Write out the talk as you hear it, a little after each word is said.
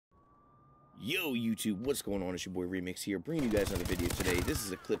Yo YouTube, what's going on? It's your boy Remix here, bringing you guys another video today. This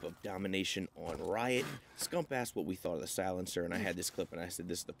is a clip of domination on Riot. Scump asked what we thought of the silencer, and I had this clip and I said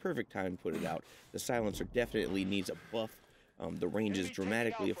this is the perfect time to put it out. The silencer definitely needs a buff. The range is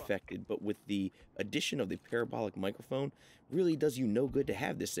dramatically affected, but with the addition of the parabolic microphone, really does you no good to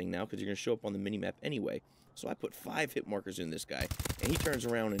have this thing now because you're going to show up on the minimap anyway. So I put 5 hit markers in this guy, and he turns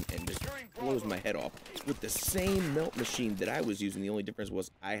around and just blows my head off with the same melt machine that I was using. The only difference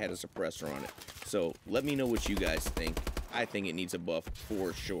was I had a suppressor on it. So let me know what you guys think. I think it needs a buff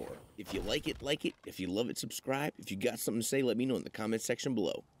for sure. If you like it, like it. If you love it, subscribe. If you got something to say, let me know in the comment section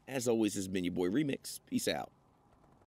below. As always, this has been your boy Remix. Peace out.